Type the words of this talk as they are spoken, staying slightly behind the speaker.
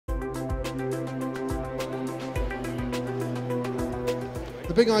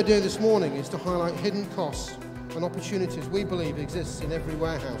The big idea this morning is to highlight hidden costs and opportunities we believe exists in every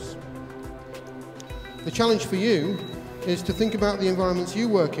warehouse. The challenge for you is to think about the environments you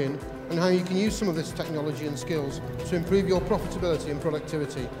work in and how you can use some of this technology and skills to improve your profitability and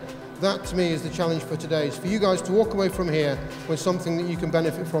productivity. That, to me, is the challenge for today, is for you guys to walk away from here with something that you can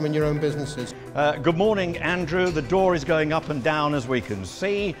benefit from in your own businesses. Good morning, Andrew. The door is going up and down, as we can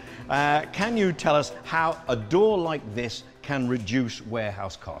see. Can you tell us how a door like this can reduce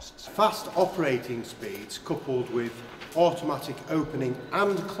warehouse costs? Fast operating speeds coupled with automatic opening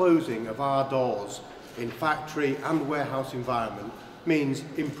and closing of our doors in factory and warehouse environment means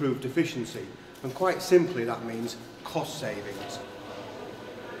improved efficiency, and quite simply that means cost savings.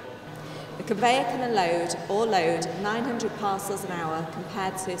 The conveyor can unload or load 900 parcels an hour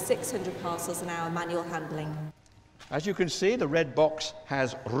compared to 600 parcels an hour manual handling. As you can see, the red box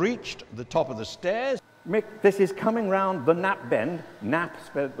has reached the top of the stairs. Mick, this is coming round the Nap bend, Nap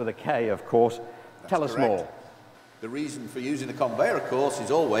spelled with a K, of course. Tell us more. The reason for using the conveyor, of course,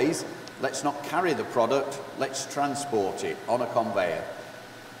 is always, let's not carry the product, let's transport it on a conveyor.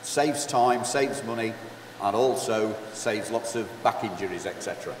 Saves time, saves money, and also saves lots of back injuries,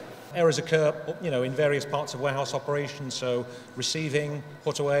 etc. Errors occur, in various parts of warehouse operations, so receiving,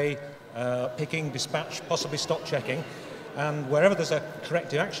 put away, picking, dispatch, possibly stock checking. And wherever there's a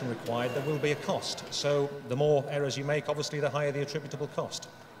corrective action required, there will be a cost. So the more errors you make, obviously, the higher the attributable cost.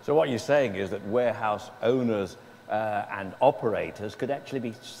 So what you're saying is that warehouse owners and operators could actually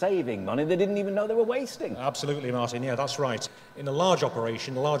be saving money they didn't even know they were wasting. Absolutely, Martin. Yeah, that's right. In a large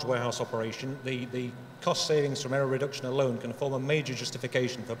operation, a large warehouse operation, the cost savings from error reduction alone can form a major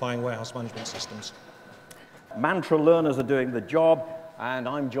justification for buying warehouse management systems. Mantra learners are doing the job, and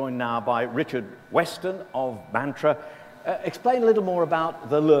I'm joined now by Richard Weston of Mantra. Explain a little more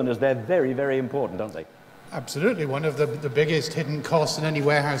about the learners. They're very, very important, aren't they? Absolutely. One of the biggest hidden costs in any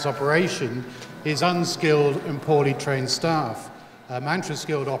warehouse operation is unskilled and poorly trained staff. A Mantra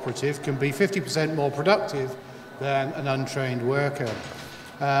skilled operative can be 50% more productive than an untrained worker.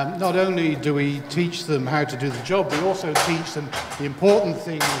 Not only do we teach them how to do the job, we also teach them the important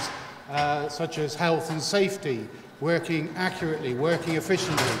things such as health and safety, working accurately, working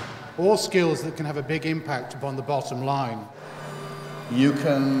efficiently, all skills that can have a big impact upon the bottom line. You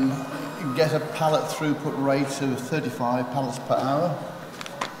can get a pallet throughput rate of 35 pallets per hour,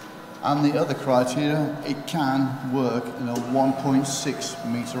 and the other criteria, it can work in a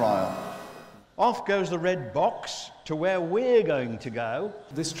 1.6 metre aisle. Off goes the red box to where we're going to go.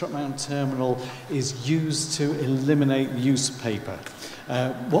 This truck mount terminal is used to eliminate use of paper.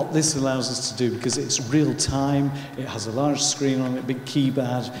 What this allows us to do, because it's real time, it has a large screen on it, big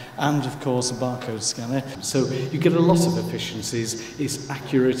keypad, and of course a barcode scanner. So you get a lot of efficiencies. It's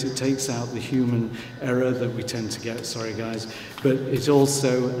accurate, it takes out the human error that we tend to get, sorry guys, but it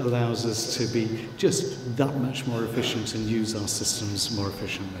also allows us to be just that much more efficient and use our systems more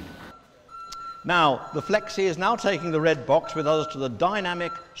efficiently. Now, the Flexi is now taking the red box with us to the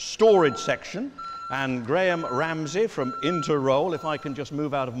dynamic storage section, and Graham Ramsey from Interroll, if I can just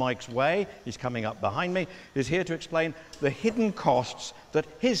move out of Mike's way, he's coming up behind me, is here to explain the hidden costs that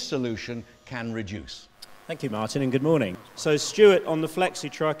his solution can reduce. Thank you, Martin, and good morning. So Stuart on the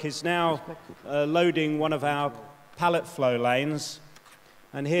Flexi truck is now loading one of our pallet flow lanes,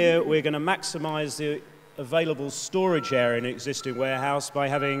 and here we're going to maximise the available storage area in an existing warehouse by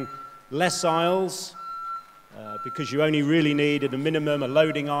having less aisles, because you only really need at a minimum a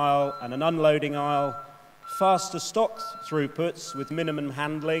loading aisle and an unloading aisle, faster stock throughputs with minimum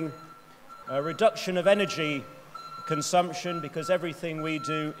handling, a reduction of energy consumption because everything we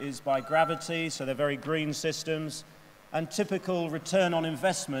do is by gravity, so they're very green systems, and typical return on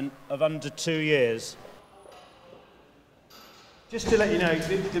investment of under 2 years. Just to let you know,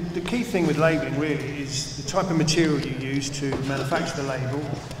 the key thing with labelling really is the type of material you use to manufacture the label,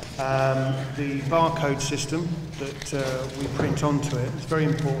 the barcode system that we print onto it is very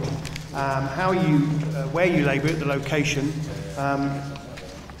important. Where you label it, the location.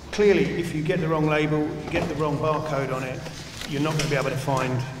 Clearly, if you get the wrong label, you get the wrong barcode on it, you're not going to be able to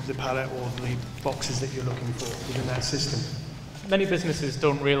find the pallet or the boxes that you're looking for within that system. Many businesses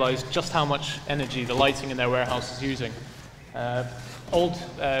don't realise just how much energy the lighting in their warehouse is using. Old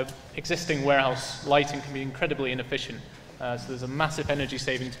existing warehouse lighting can be incredibly inefficient, so there's a massive energy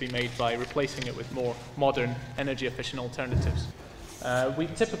saving to be made by replacing it with more modern, energy efficient alternatives. We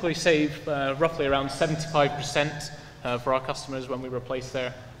typically save roughly around 75% for our customers when we replace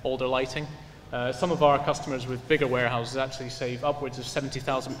their older lighting. Some of our customers with bigger warehouses actually save upwards of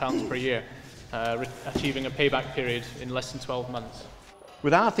 £70,000 per year, achieving a payback period in less than 12 months.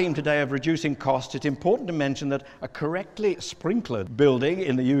 With our theme today of reducing costs, it's important to mention that a correctly sprinklered building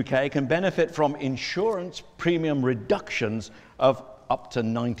in the UK can benefit from insurance premium reductions of up to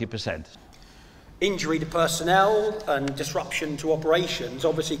 90%. Injury to personnel and disruption to operations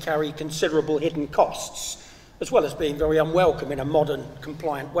obviously carry considerable hidden costs, as well as being very unwelcome in a modern,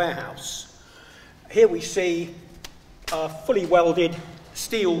 compliant warehouse. Here we see a fully welded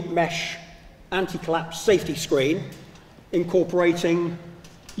steel mesh anti-collapse safety screen incorporating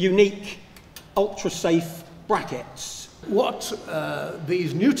unique ultra-safe brackets. What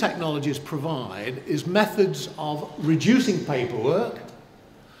these new technologies provide is methods of reducing paperwork,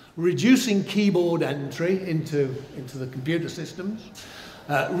 reducing keyboard entry into the computer systems,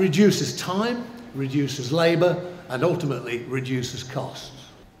 reduces time, reduces labour, and ultimately reduces costs.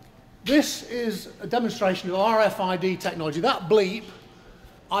 This is a demonstration of RFID technology. That bleep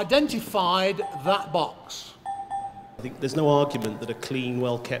identified that box. I think there's no argument that a clean,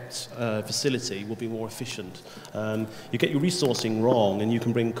 well-kept facility will be more efficient. You get your resourcing wrong and you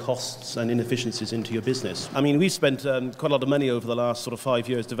can bring costs and inefficiencies into your business. I mean, we've spent quite a lot of money over the last sort of 5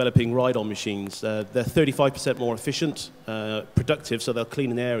 years developing ride-on machines. They're 35% more efficient, productive, so they'll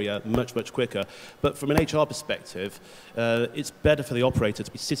clean an area much, much quicker. But from an HR perspective, it's better for the operator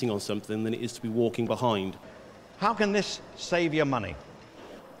to be sitting on something than it is to be walking behind. How can this save you money?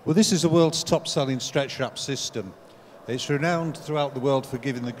 Well, this is the world's top-selling stretch wrap system. It's renowned throughout the world for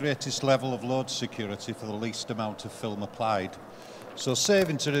giving the greatest level of load security for the least amount of film applied. So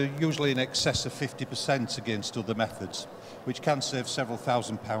savings are usually in excess of 50% against other methods, which can save several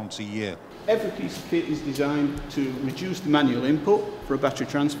 £1,000s a year. Every piece of kit is designed to reduce the manual input for a battery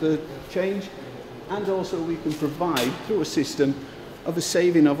transfer change, and also we can provide, through a system, of a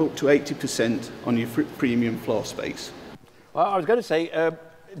saving of up to 80% on your premium floor space. Well, I was going to say,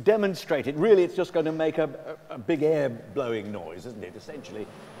 demonstrate it. Really, it's just going to make a big air blowing noise, isn't it, essentially?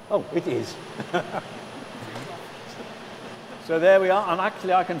 Oh, it is. So there we are, and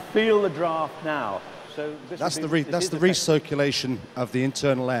actually I can feel the draft now. So that's the recirculation of the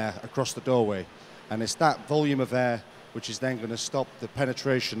internal air across the doorway, and it's that volume of air which is then going to stop the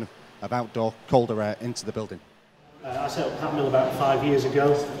penetration of outdoor colder air into the building. I set up Hat Mill about 5 years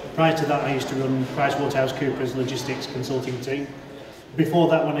ago. Prior to that, I used to run PricewaterhouseCoopers logistics consulting team. Before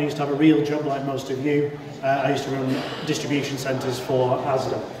that one, I used to have a real job like most of you. I used to run distribution centres for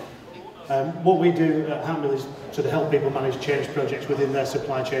Asda. What we do at Hat Mill is to help people manage change projects within their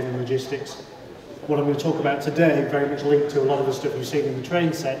supply chain and logistics. What I'm going to talk about today, very much linked to a lot of the stuff you've seen in the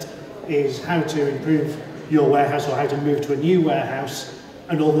train set, is how to improve your warehouse or how to move to a new warehouse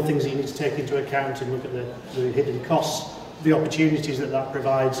and all the things that you need to take into account and look at the hidden costs, the opportunities that that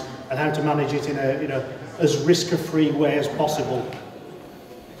provides, and how to manage it in a as risk-free way as possible.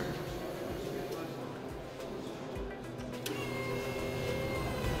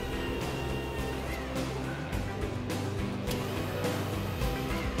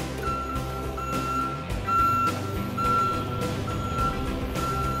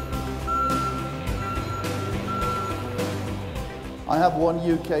 I have one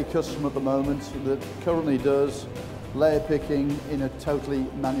UK customer at the moment that currently does layer picking in a totally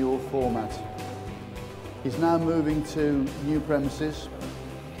manual format. He's now moving to new premises.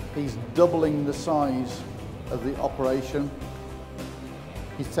 He's doubling the size of the operation.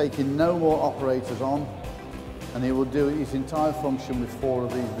 He's taking no more operators on, and he will do his entire function with 4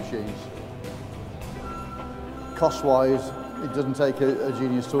 of these machines. Cost-wise, it doesn't take a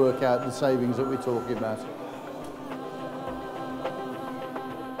genius to work out the savings that we're talking about.